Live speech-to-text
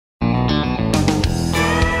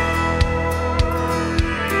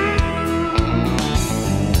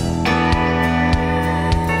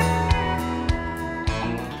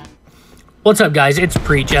What's up, guys? It's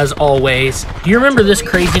Preach, as always. Do you remember this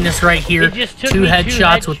craziness right here? Two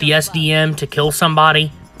headshots with the SDM to kill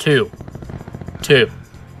somebody? Two. I'm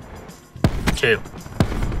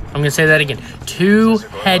gonna say that again. 2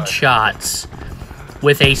 headshots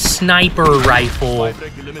with a sniper rifle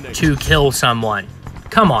to kill someone.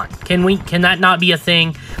 Come on, can that not be a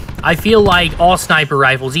thing? I feel like all sniper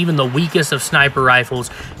rifles, even the weakest of sniper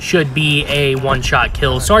rifles, should be a one-shot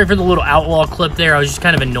kill. Sorry for the little outlaw clip there. I was just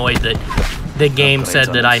kind of annoyed that the game said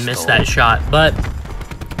that I missed that shot, but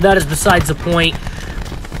that is besides the point.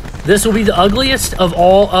 This will be the ugliest of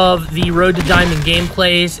all of the Road to Diamond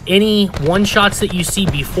gameplays. Any one-shots that you see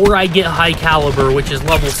before I get high caliber, which is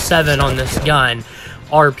level 7 on this gun,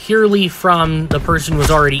 are purely from the person who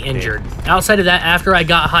was already injured. Outside of that, after I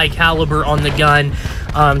got high caliber on the gun,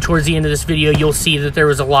 towards the end of this video, you'll see that there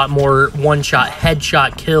was a lot more one-shot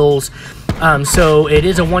headshot kills. So it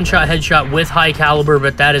is a one-shot headshot with high caliber,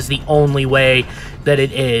 but that is the only way that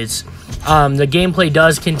it is. The gameplay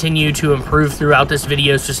does continue to improve throughout this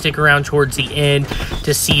video, so stick around towards the end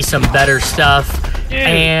to see some better stuff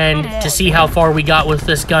and to see how far we got with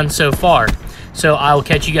this gun so far. So I will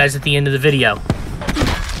catch you guys at the end of the video.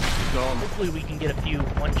 Hopefully we can get a few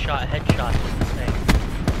one-shot headshots with this thing.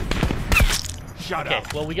 Shut up. Okay,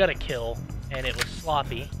 well, we got a kill, and it was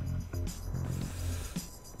sloppy.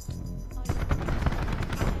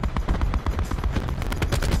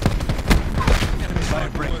 Fire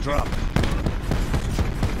break drop.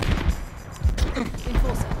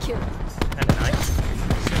 Enforcer kill. Kinda nice.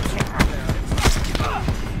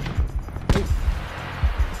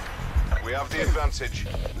 We have the advantage.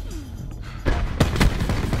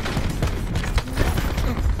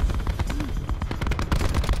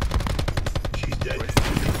 She's dead.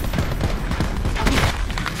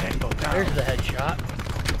 Tango down. There's the headshot.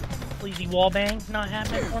 Pleasey wallbang not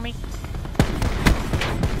happening for me.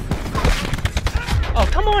 Oh,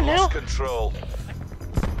 come on now! Lost control.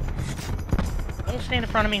 Don't stand in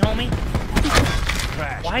front of me, homie.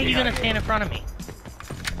 Crash. Why are you gonna stand in front of me?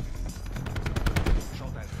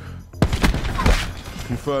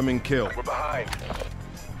 Confirming kill. We're behind.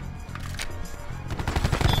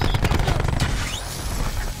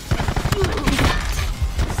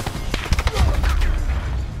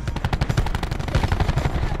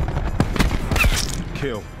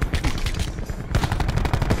 Kill.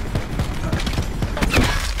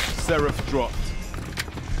 Seraph dropped.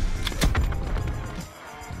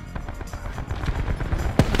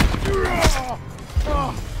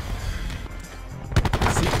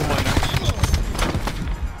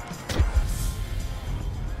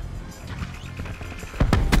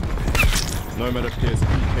 Nomad appears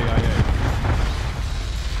EKIA.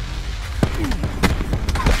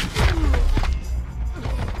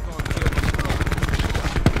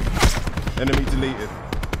 Enemy deleted.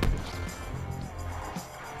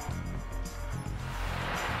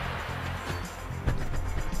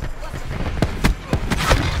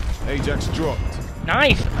 Ajax dropped.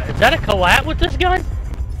 Nice! Is that a collat with this gun?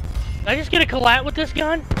 Did I just get a collat with this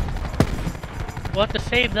gun? We'll have to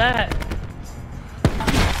save that.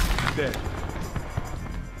 Dead.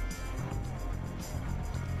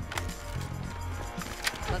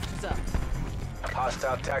 Clusters up.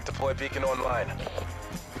 Hostile TAC deploy beacon online.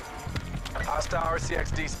 Hostile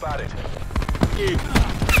RCXD spotted.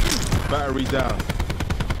 Battery down.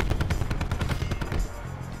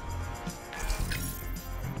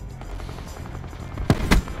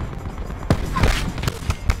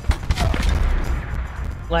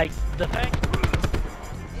 Like, the fact...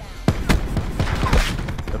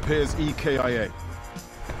 Appears EKIA.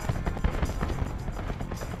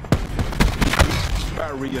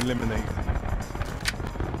 Battery eliminated.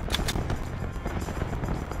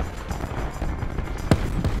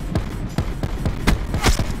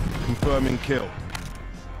 Confirming kill.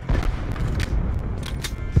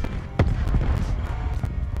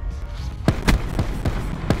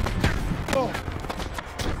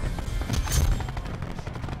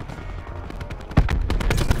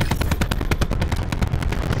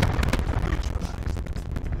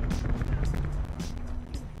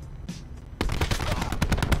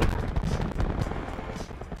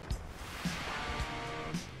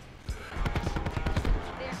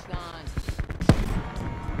 They're gone.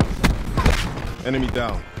 Enemy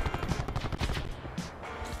down.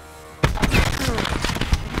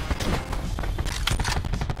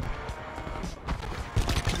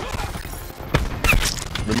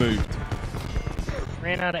 Removed.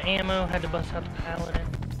 Ran out of ammo, had to bust out the paladin.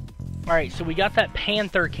 Alright, so we got that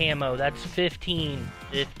Panther camo. That's 15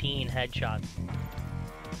 headshots.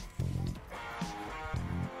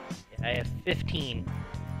 Yeah, I have 15.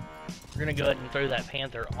 We're gonna go ahead and throw that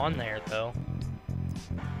Panther on there, though.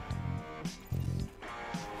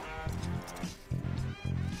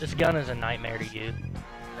 This gun is a nightmare to use.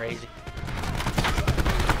 Crazy.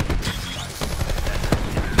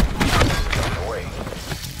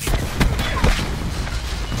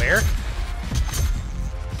 Where?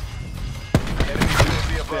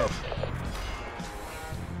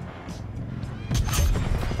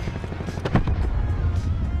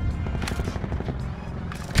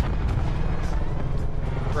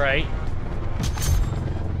 Right.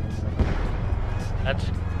 That's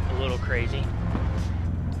a little crazy.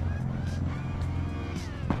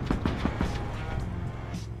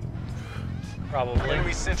 Probably.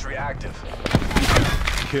 Enemy sentry active.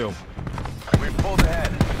 Kill. We pulled ahead.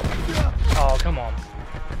 Oh, come on.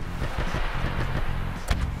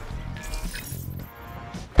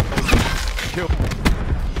 Kill.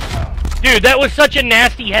 Dude, that was such a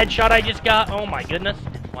nasty headshot I just got. Oh my goodness.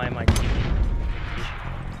 Why am I...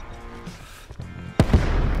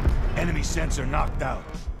 Enemy sensor knocked out.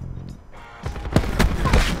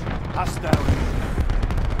 Hostile.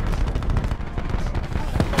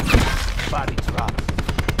 Body drop.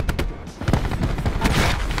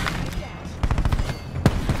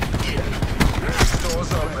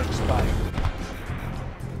 Doors open. Spotty.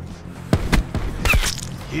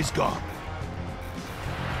 He's gone.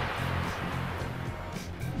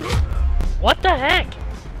 What the heck?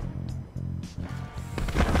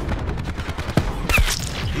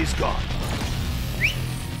 He's gone.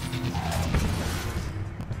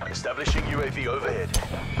 Establishing UAV overhead.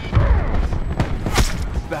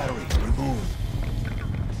 Battery removed.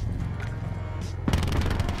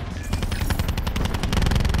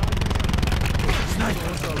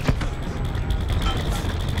 Sniper.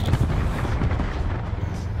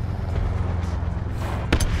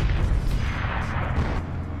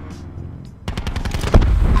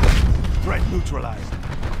 Threat neutralized.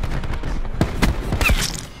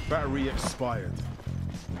 Battery expired.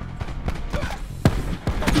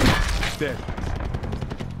 Dead.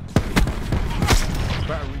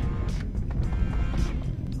 Battery.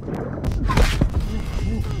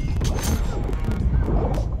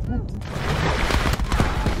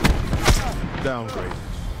 Downgrade.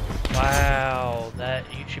 Wow, that...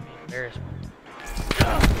 you should be embarrassed.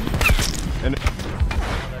 And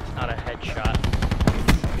Oh, that's not a headshot.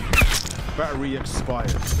 battery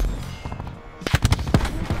expired.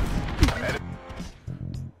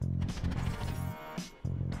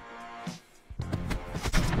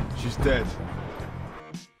 She's dead.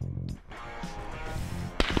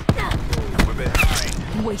 We're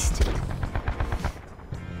behind. Wasted.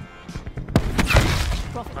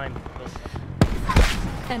 Time.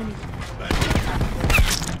 Enemy.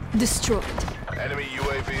 Destroyed. Enemy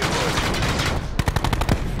UAV alert.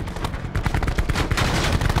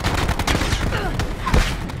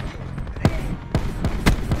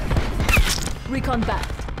 Recon back.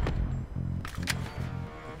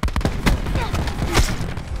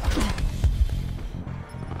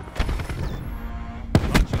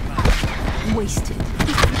 Wasted.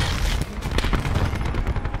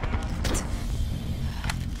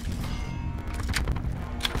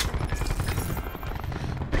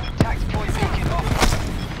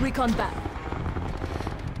 Recon back.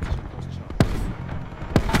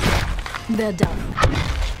 They're done.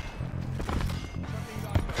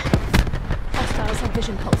 Hostiles have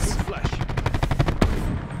vision pulse.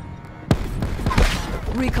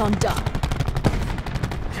 Recon done.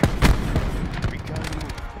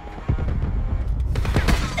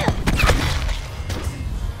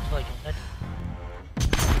 Like, that...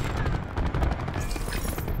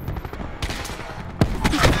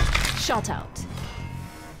 Shot out.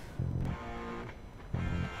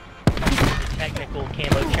 technical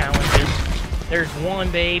camo challenges. There's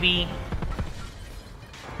one, baby.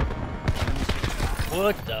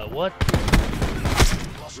 What the? What?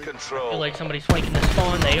 Lost I control. feel like somebody's flanking the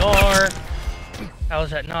spawn. They are. How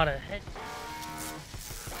is that not a hit?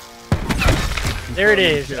 There it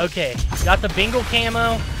is. Okay. Got the bingo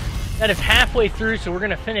camo. That is halfway through, so we're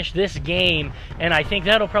going to finish this game. And I think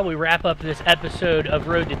that'll probably wrap up this episode of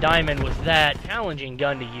Road to Diamond with that challenging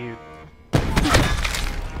gun to use.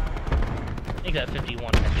 I think that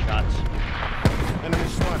 51 headshots. Enemy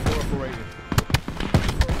sniper operating.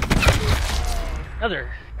 Another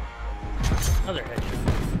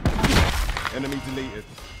headshot. Enemy deleted.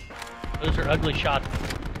 Those are ugly shots.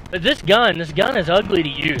 But this gun is ugly to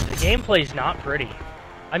use. The gameplay's not pretty.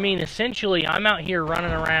 I mean, essentially, I'm out here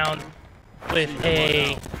running around with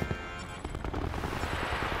a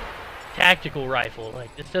tactical rifle.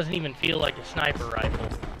 Like, this doesn't even feel like a sniper rifle.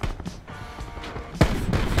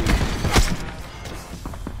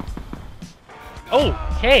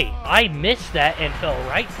 Okay, I missed that and fell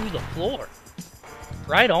right through the floor.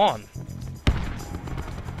 Right on.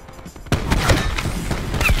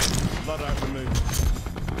 Loadout removed.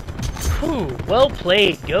 Ooh, well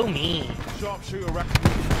played. Go me. Sharpshooter rack.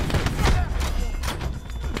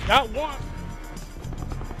 Got one.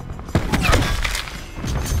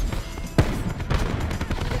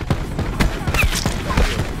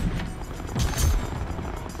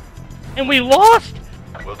 And we lost!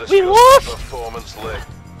 We'll discuss We lost! the performance list.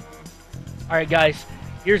 Alright guys,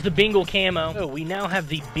 here's the Bengal camo. So we now have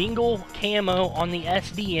the Bengal camo on the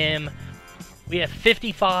SDM. We have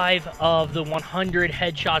 55 of the 100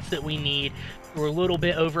 headshots that we need. We're a little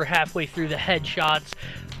bit over halfway through the headshots.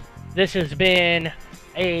 This has been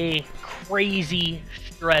a crazy,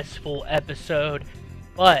 stressful episode,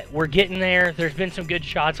 but we're getting there. There's been some good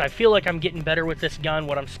shots. I feel like I'm getting better with this gun.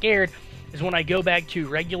 What I'm scared is when I go back to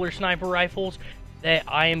regular sniper rifles, that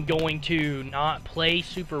I am going to not play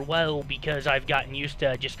super well because I've gotten used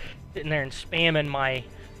to just sitting there and spamming my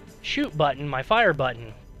shoot button, my fire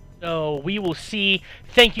button. So we will see.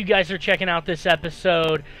 Thank you guys for checking out this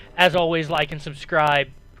episode. As always, like and subscribe.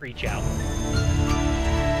 Preach out.